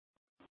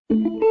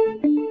Welcome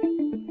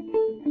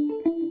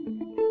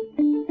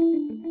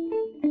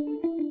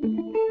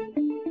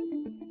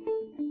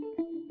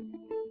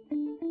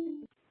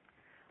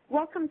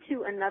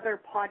to another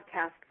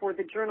podcast for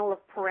the Journal of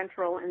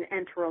Parenteral and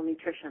Enteral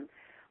Nutrition.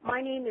 My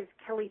name is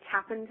Kelly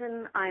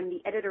Tappenden. I'm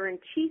the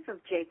editor-in-chief of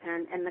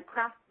JPEN and the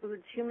Kraft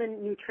Foods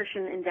Human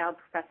Nutrition Endowed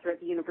Professor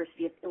at the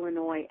University of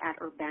Illinois at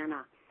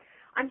Urbana.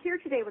 I'm here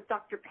today with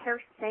Dr. Per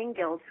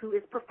Sandgild, who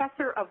is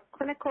Professor of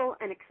Clinical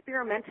and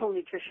Experimental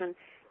Nutrition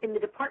in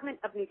the Department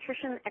of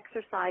Nutrition,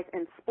 Exercise,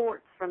 and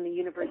Sports from the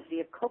University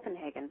of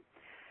Copenhagen.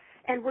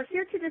 And we're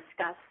here to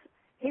discuss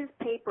his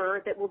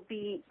paper that will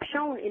be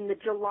shown in the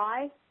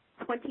July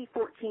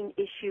 2014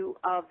 issue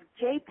of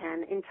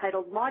JPEN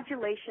entitled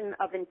Modulation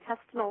of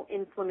Intestinal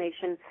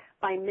Inflammation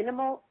by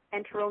Minimal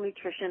Enteral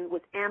Nutrition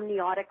with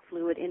Amniotic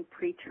Fluid in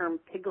Preterm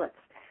Piglets.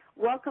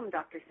 Welcome,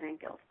 Dr.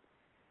 Sandgild.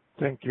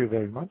 Thank you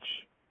very much.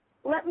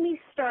 Let me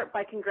start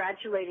by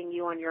congratulating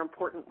you on your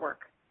important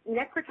work.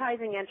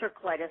 Necrotizing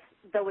enterocolitis,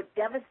 though a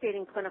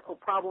devastating clinical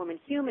problem in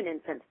human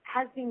infants,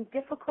 has been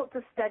difficult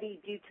to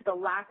study due to the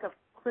lack of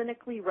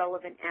clinically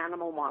relevant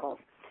animal models.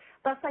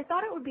 Thus, I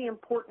thought it would be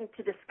important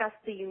to discuss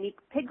the unique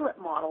piglet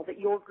model that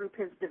your group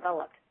has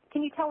developed.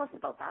 Can you tell us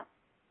about that?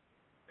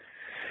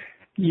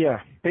 Yeah,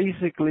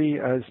 basically,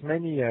 as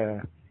many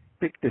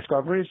big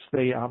discoveries,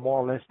 they are more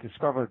or less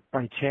discovered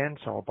by chance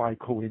or by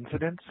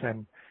coincidence,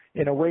 and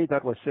in a way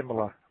that was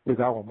similar with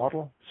our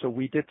model. So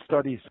we did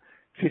studies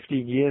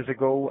 15 years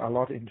ago, a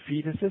lot in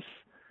fetuses.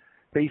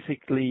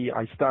 Basically,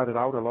 I started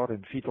out a lot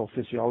in fetal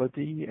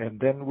physiology, and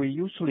then we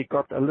usually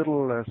got a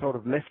little sort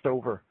of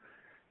leftover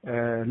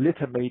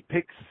litter-made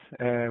pigs,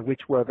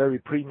 which were very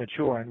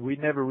premature, and we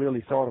never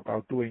really thought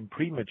about doing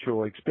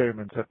premature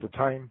experiments at the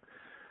time,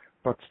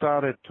 but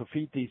started to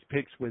feed these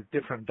pigs with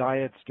different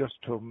diets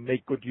just to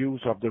make good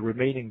use of the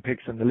remaining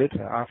pigs in the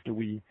litter after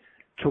we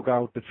took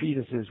out the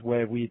fetuses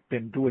where we'd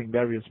been doing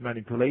various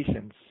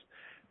manipulations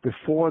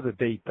before the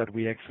date that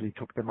we actually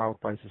took them out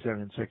by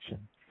cesarean section.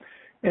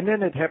 And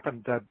then it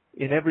happened that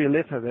in every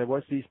litter there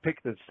was these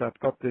piglets that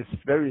got this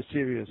very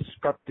serious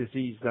gut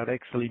disease that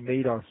actually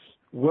made us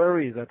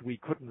worry that we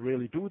couldn't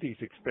really do these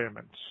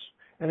experiments.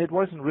 And it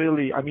wasn't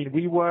really, I mean,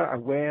 we were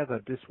aware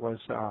that this was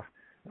a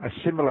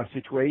similar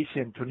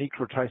situation to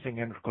necrotizing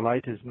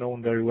enterocolitis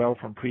known very well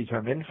from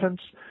preterm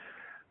infants,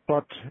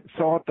 but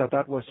thought that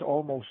that was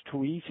almost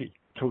too easy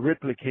to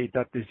replicate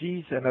that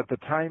disease. And at the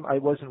time, I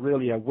wasn't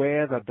really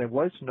aware that there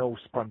was no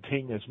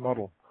spontaneous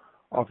model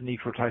of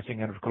necrotizing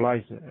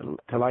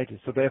enterocolitis.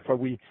 So therefore,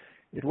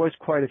 it was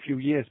quite a few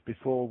years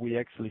before we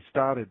actually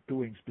started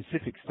doing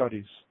specific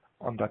studies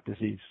on that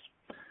disease.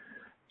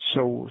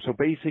 So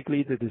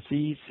basically the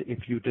disease,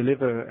 if you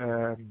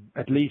deliver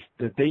at least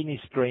the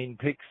Danish strain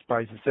pigs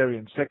by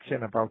cesarean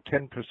section, about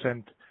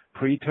 10%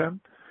 preterm,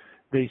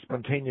 they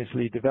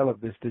spontaneously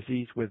develop this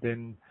disease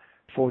within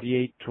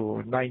 48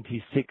 to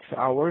 96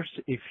 hours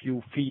if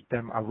you feed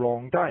them a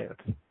wrong diet.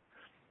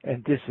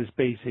 And this is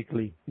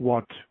basically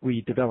what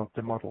we developed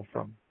the model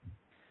from.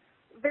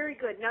 Very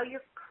good. Now,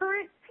 your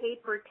current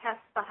paper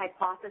tests the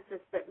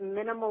hypothesis that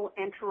minimal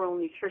enteral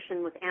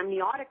nutrition with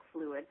amniotic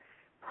fluid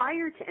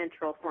prior to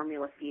enteral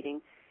formula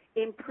feeding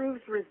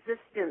improves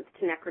resistance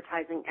to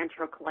necrotizing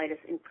enterocolitis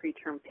in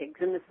preterm pigs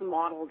in this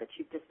model that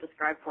you've just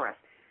described for us.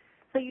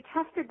 So you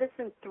tested this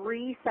in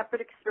 3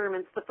 separate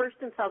experiments, the first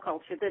in cell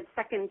culture, the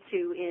second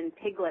 2 in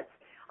piglets.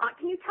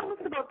 Can you tell us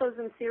about those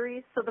in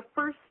series? So the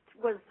first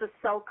was the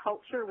cell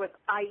culture with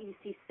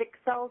IEC6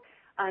 cells,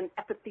 an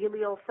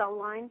epithelial cell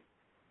line.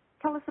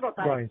 Tell us about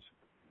that. Right.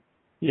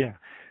 Yeah.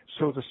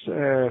 So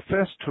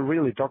first, to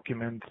really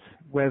document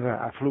whether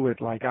a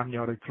fluid like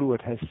amniotic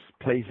fluid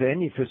plays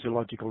any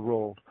physiological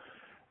role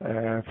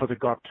for the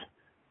gut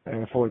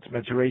for its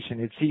maturation,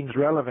 it seems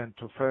relevant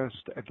to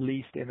first, at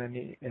least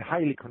in a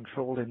highly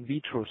controlled in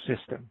vitro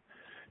system,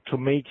 to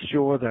make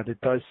sure that it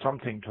does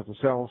something to the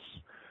cells.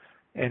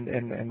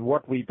 And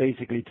what we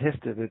basically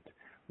tested it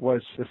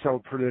was the cell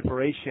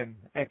proliferation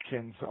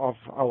actions of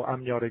our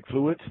amniotic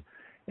fluid,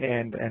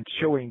 and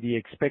showing the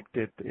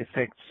expected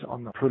effects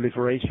on the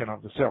proliferation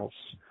of the cells.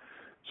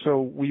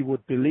 So we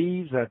would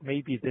believe that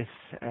maybe this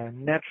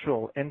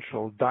natural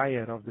enteral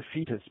diet of the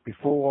fetus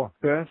before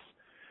birth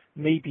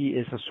maybe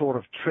is a sort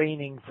of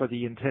training for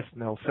the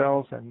intestinal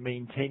cells and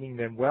maintaining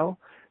them well.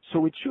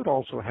 So it should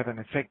also have an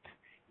effect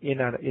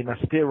in a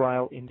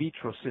sterile in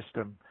vitro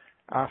system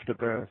after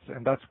birth,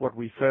 and that's what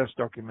we first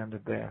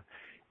documented there.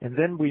 And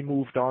then we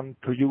moved on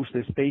to use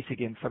this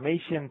basic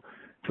information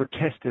to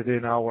test it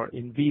in our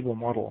in vivo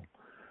model,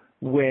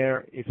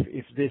 where if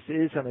this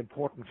is an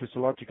important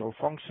physiological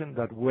function,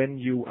 that when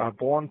you are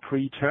born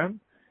preterm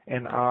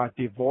and are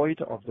devoid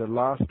of the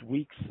last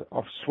weeks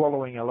of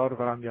swallowing a lot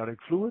of amniotic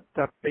fluid,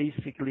 that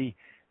basically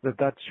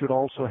that should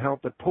also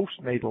help the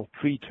postnatal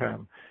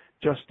preterm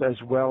just as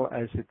well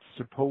as it's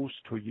supposed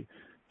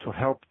to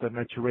help the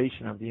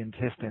maturation of the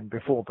intestine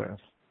before birth.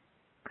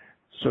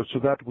 So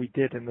that we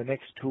did in the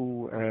next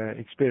 2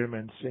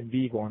 experiments in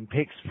vivo on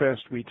pigs.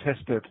 First, we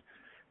tested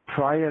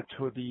prior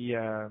to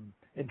the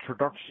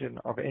introduction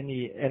of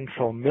any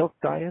enteral milk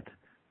diet,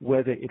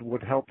 whether it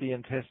would help the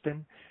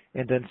intestine,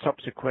 and then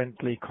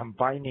subsequently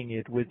combining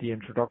it with the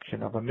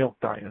introduction of a milk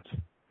diet.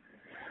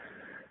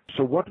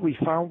 So what we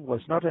found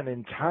was not an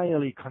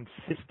entirely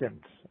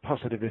consistent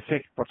positive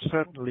effect, but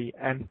certainly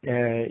an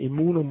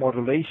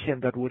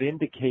immunomodulation that would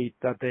indicate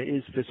that there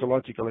is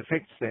physiological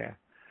effects there.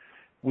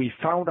 We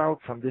found out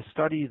from this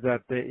study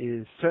that there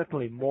is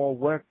certainly more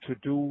work to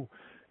do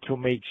to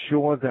make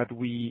sure that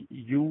we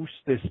use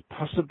this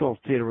possible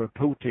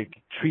therapeutic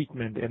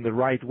treatment in the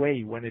right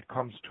way when it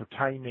comes to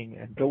timing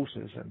and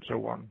doses and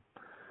so on.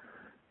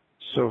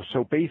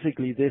 So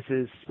basically this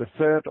is the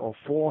third or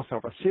fourth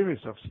of a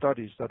series of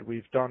studies that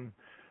we've done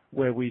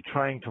where we're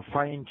trying to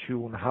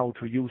fine-tune how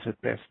to use it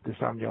best, this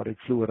amniotic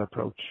fluid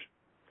approach.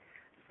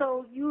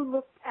 So you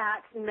looked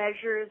at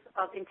measures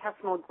of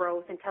intestinal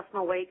growth,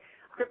 intestinal weight,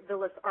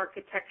 crypt-villus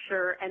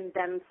architecture, and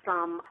then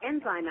some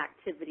enzyme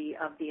activity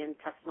of the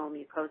intestinal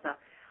mucosa.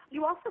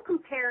 You also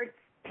compared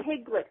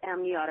piglet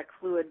amniotic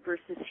fluid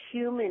versus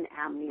human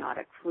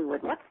amniotic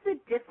fluid. What's the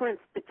difference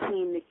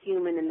between the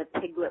human and the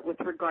piglet with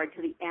regard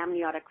to the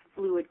amniotic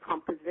fluid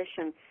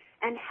composition,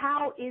 and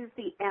how is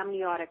the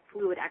amniotic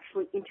fluid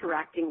actually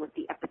interacting with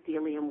the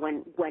epithelium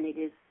when it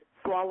is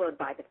swallowed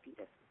by the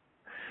fetus?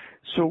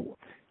 So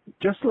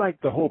just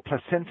like the whole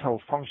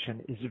placental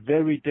function is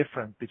very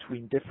different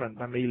between different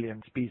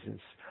mammalian species,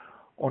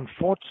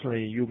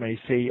 unfortunately, you may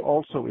say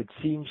also it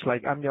seems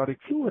like amniotic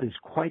fluid is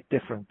quite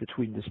different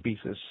between the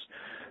species.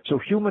 So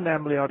human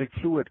amniotic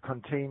fluid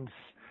contains,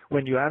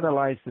 when you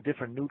analyze the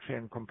different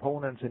nutrient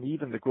components and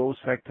even the growth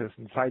factors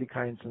and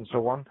cytokines and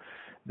so on,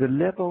 the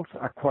levels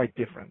are quite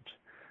different.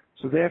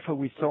 So therefore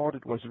we thought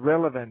it was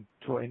relevant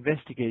to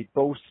investigate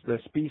both the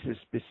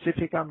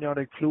species-specific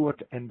amniotic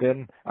fluid and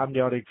then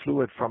amniotic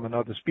fluid from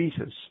another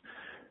species.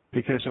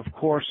 Because of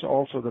course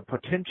also the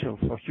potential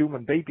for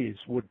human babies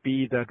would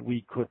be that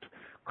we could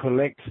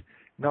collect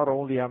not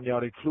only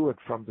amniotic fluid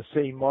from the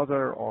same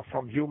mother or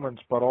from humans,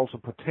 but also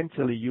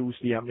potentially use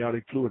the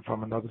amniotic fluid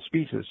from another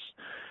species.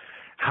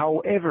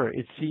 However,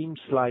 it seems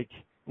like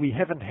we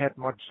haven't had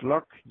much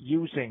luck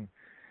using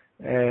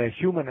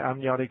human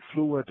amniotic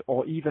fluid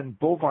or even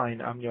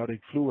bovine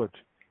amniotic fluid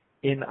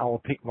in our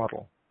pig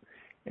model.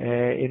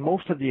 In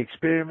most of the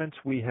experiments,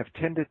 we have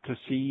tended to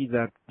see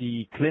that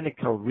the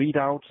clinical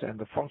readouts and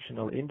the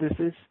functional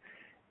indices,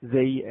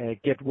 they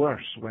get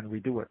worse when we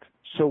do it.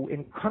 So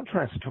in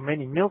contrast to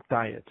many milk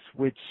diets,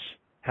 which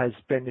has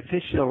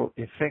beneficial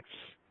effects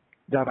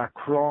that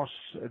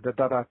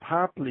are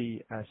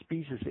partly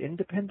species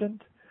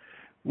independent,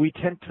 we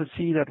tend to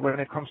see that when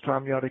it comes to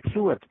amniotic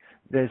fluid,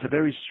 there's a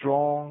very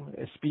strong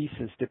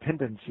species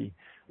dependency,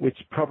 which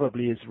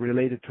probably is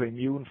related to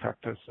immune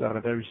factors that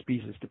are very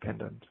species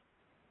dependent.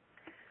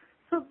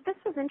 So this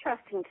is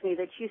interesting to me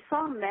that you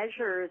saw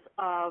measures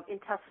of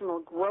intestinal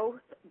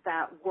growth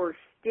that were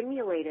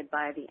stimulated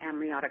by the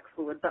amniotic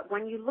fluid, but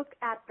when you look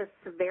at the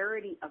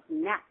severity of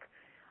neck,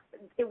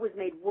 it was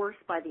made worse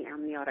by the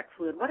amniotic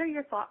fluid. What are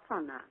your thoughts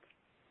on that?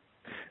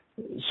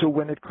 So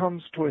when it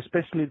comes to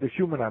especially the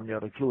human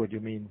amniotic fluid, you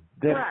mean?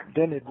 Then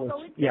it was,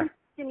 so it can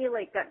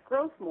stimulate that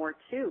growth more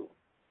too.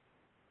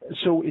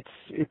 So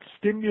it's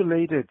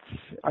stimulated.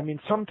 I mean,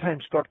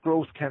 sometimes gut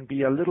growth can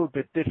be a little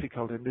bit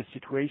difficult in this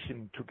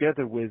situation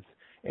together with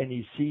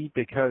NEC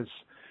because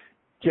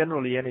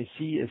generally NEC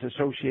is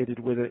associated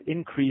with an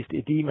increased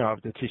edema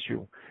of the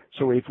tissue.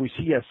 So if we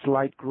see a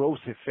slight growth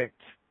effect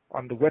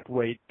on the wet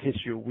weight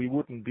tissue, we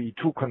wouldn't be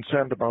too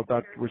concerned about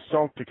that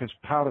result because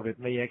part of it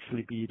may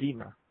actually be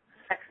edema.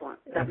 Excellent.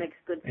 That makes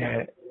good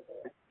sense.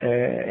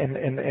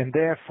 And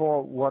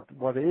therefore,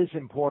 what is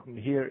important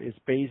here is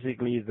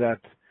basically that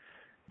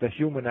the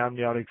human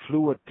amniotic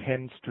fluid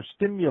tends to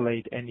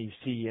stimulate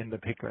NEC in the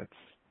piglets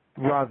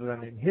rather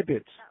than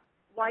inhibit.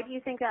 Why do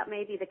you think that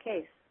may be the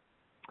case?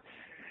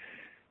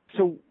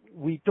 So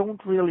we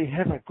don't really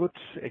have a good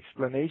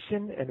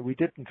explanation, and we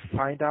didn't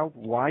find out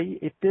why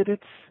it did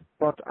it,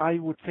 but I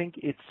would think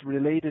it's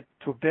related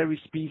to very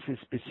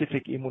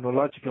species-specific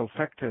immunological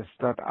factors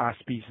that are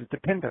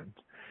species-dependent.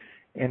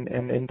 And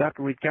in that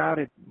regard,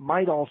 it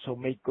might also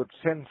make good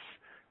sense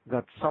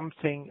that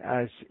something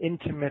as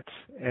intimate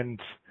and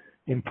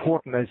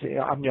important as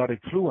amniotic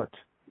fluid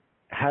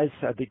has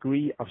a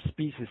degree of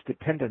species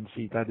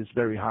dependency that is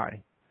very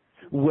high.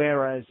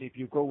 Whereas if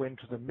you go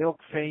into the milk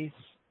phase,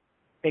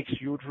 ex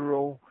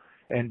utero,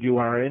 and you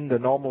are in the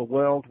normal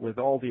world with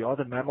all the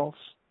other mammals,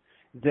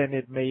 then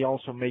it may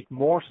also make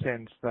more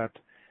sense that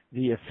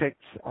the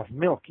effects of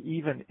milk,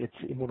 even its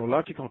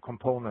immunological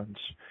components,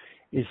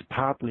 is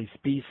partly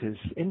species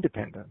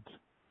independent.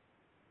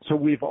 So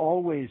we've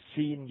always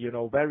seen,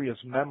 various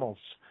mammals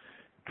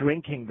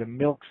drinking the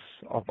milks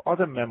of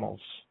other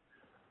mammals,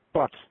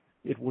 but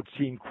it would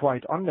seem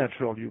quite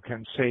unnatural, you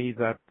can say,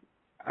 that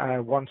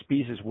one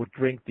species would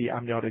drink the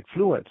amniotic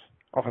fluid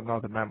of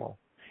another mammal.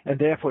 And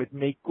therefore it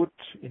makes good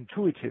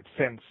intuitive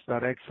sense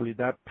that actually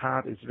that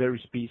part is very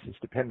species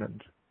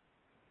dependent.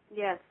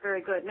 Yes,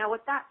 very good. Now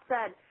with that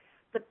said,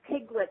 the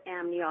piglet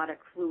amniotic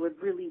fluid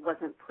really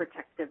wasn't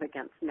protective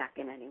against neck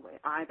in any way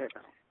either,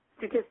 though,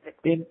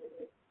 statistically.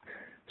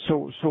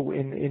 So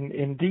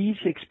in these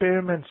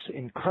experiments,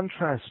 in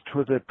contrast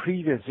to the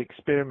previous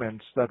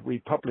experiments that we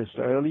published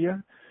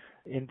earlier,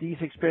 in these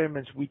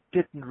experiments we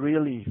didn't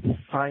really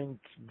find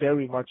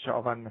very much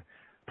of an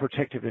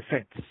protective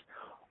effect.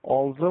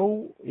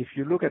 Although if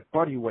you look at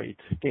body weight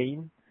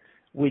gain,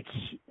 which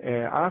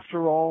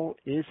after all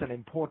is an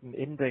important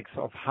index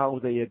of how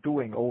they are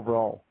doing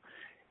overall,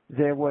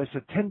 there was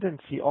a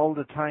tendency all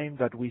the time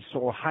that we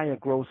saw higher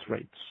growth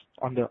rates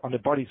on the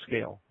body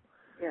scale.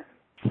 Yes.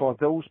 For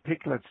those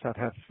piglets that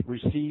have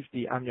received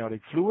the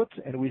amniotic fluid,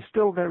 and we're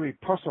still very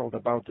puzzled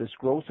about this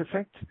growth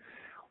effect.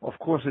 Of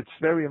course, it's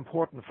very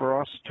important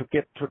for us to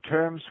get to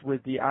terms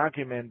with the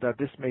argument that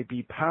this may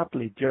be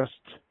partly just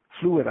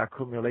fluid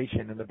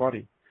accumulation in the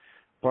body.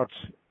 But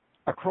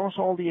across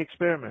all the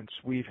experiments,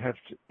 we've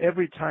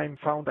every time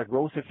found a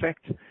growth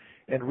effect,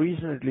 and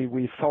recently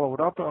we followed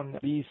up on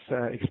these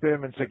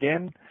experiments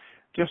again,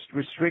 just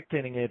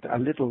restricting it a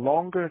little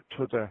longer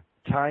to the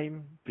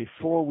time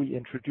before we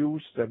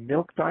introduce the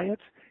milk diet,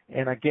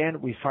 and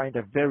again we find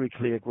a very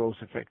clear growth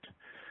effect.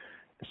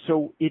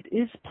 So it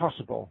is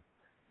possible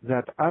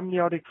that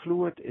amniotic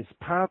fluid is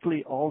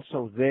partly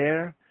also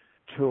there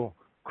to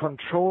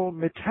control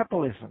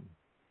metabolism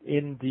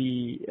in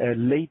the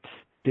late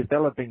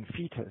developing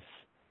fetus,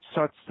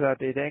 such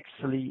that it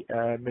actually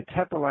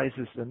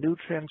metabolizes the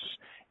nutrients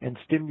and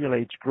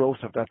stimulates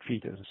growth of that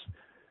fetus.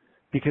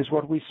 Because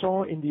what we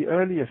saw in the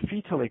earlier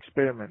fetal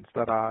experiments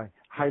that I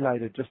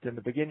highlighted just in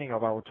the beginning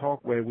of our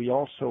talk, where we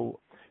also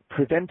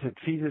prevented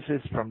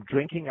fetuses from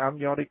drinking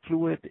amniotic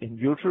fluid in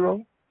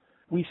utero,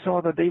 we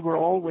saw that they were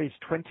always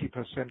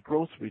 20%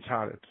 growth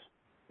retarded.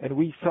 And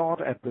we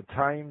thought at the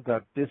time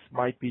that this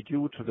might be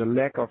due to the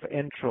lack of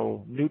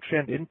enteral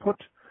nutrient input.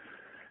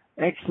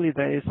 Actually,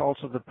 there is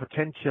also the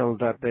potential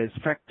that there's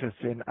factors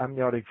in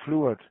amniotic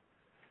fluid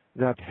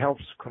that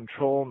helps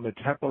control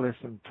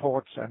metabolism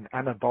towards an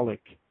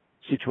anabolic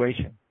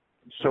situation.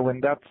 So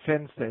in that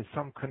sense, there's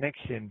some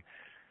connection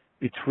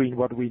between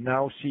what we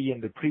now see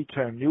in the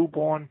preterm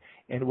newborn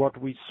and what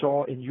we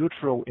saw in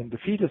utero in the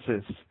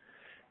fetuses,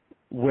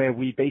 where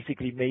we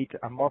basically made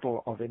a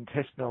model of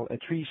intestinal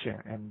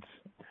atresia and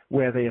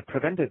where they are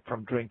prevented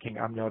from drinking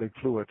amniotic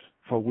fluid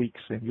for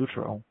weeks in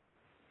utero.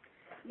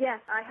 Yes,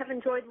 I have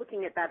enjoyed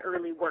looking at that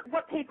early work.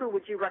 What paper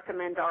would you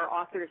recommend our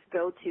authors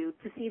go to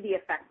see the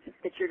effects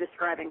that you're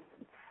describing?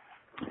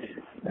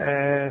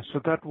 So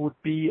that would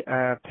be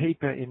a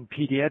paper in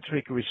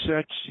Pediatric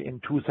Research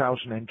in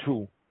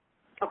 2002.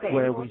 Okay,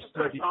 where you were we the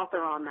studied. first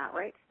author on that,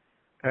 right?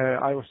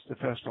 I was the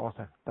first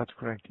author. That's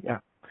correct. Yeah.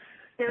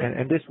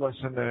 And this was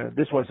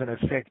an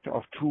effect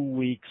of 2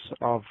 weeks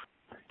of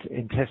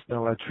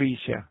intestinal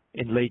atresia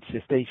in late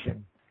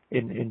gestation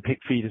in pig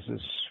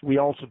fetuses. We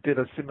also did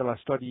a similar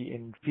study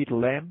in fetal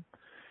lamb,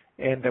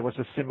 and there was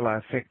a similar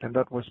effect, and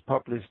that was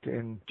published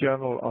in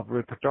Journal of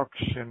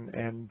Reproduction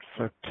and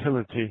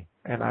Fertility.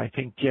 And I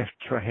think Jeff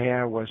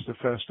Traher was the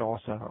first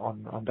author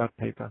on that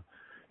paper,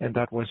 and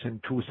that was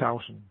in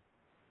 2000.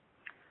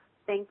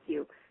 Thank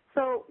you.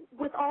 So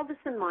with all this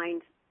in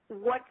mind,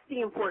 what's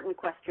the important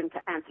question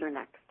to answer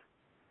next?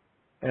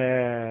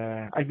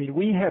 I mean,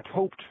 we had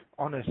hoped,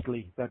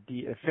 honestly, that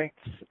the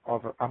effects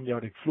of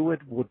amniotic fluid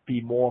would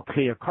be more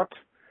clear-cut,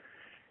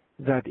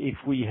 that if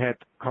we had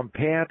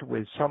compared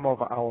with some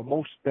of our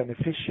most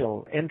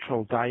beneficial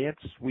enteral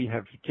diets, we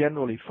have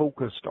generally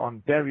focused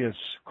on various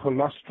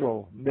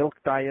colostral milk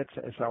diets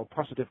as our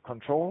positive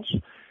controls,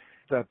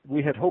 that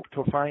we had hoped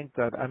to find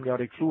that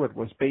amniotic fluid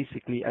was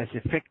basically as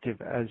effective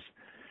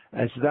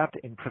as that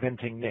in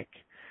preventing NEC.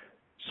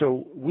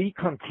 So we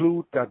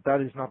conclude that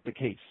that is not the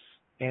case,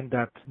 and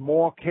that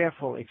more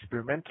careful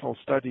experimental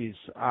studies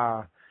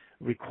are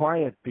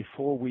required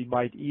before we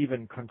might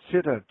even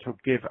consider to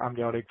give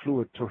amniotic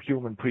fluid to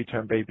human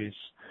preterm babies.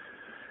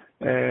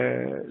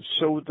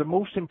 So the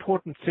most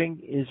important thing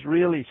is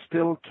really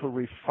still to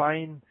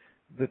refine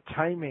the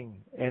timing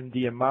and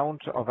the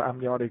amount of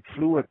amniotic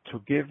fluid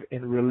to give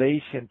in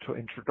relation to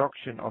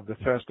introduction of the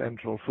first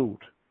enteral food,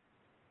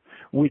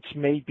 which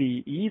may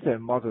be either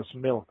mother's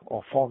milk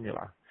or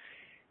formula.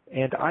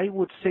 And I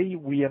would say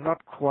we are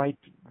not quite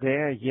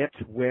there yet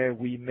where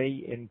we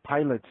may in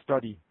pilot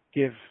study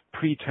give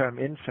preterm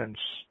infants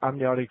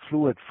amniotic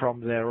fluid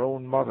from their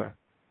own mother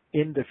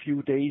in the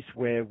few days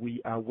where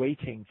we are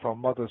waiting for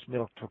mother's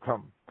milk to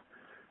come.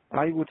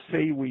 I would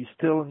say we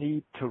still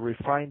need to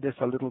refine this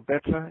a little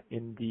better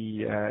in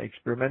the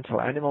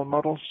experimental animal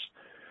models.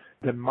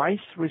 The mice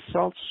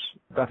results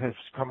that have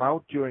come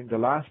out during the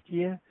last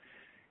year,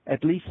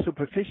 at least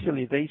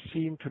superficially, they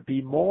seem to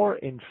be more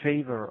in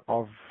favor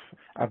of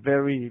a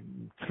very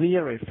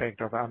clear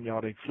effect of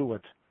amniotic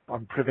fluid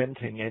on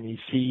preventing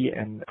NEC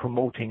and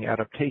promoting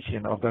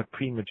adaptation of that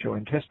premature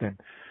intestine.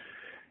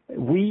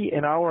 We,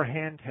 in our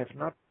hand, have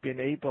not been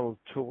able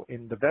to,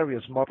 in the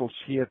various models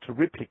here, to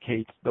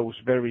replicate those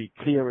very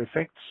clear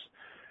effects.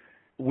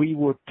 We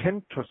would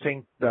tend to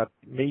think that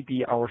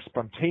maybe our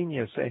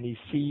spontaneous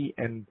NEC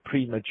and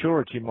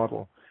prematurity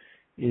model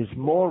is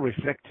more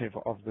reflective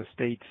of the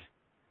state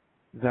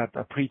that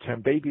a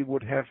preterm baby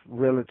would have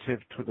relative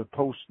to the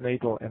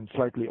postnatal and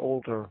slightly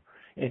older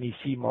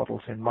NEC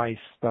models in mice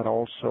that are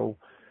also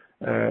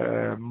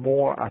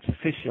more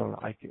artificial,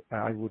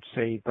 I would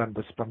say, than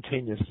the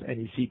spontaneous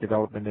NEC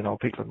development in our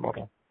piglet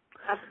model.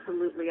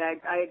 Absolutely.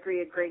 I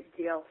agree a great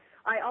deal.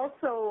 I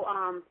also,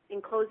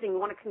 in closing,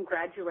 want to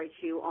congratulate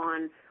you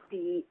on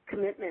the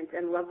commitment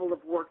and level of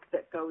work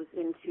that goes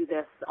into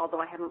this. Although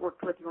I haven't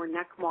worked with your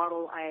neck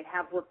model, I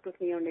have worked with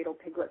neonatal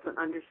piglets and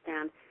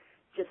understand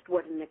just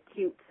what an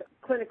acute,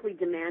 clinically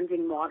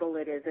demanding model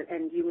it is,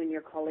 and you and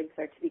your colleagues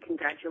are to be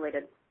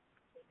congratulated.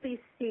 Please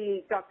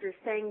see Dr.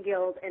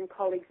 Sangild and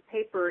colleagues'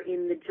 paper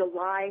in the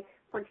July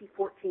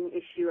 2014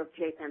 issue of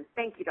JPEN.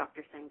 Thank you,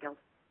 Dr. Sangild.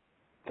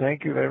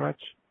 Thank you very much.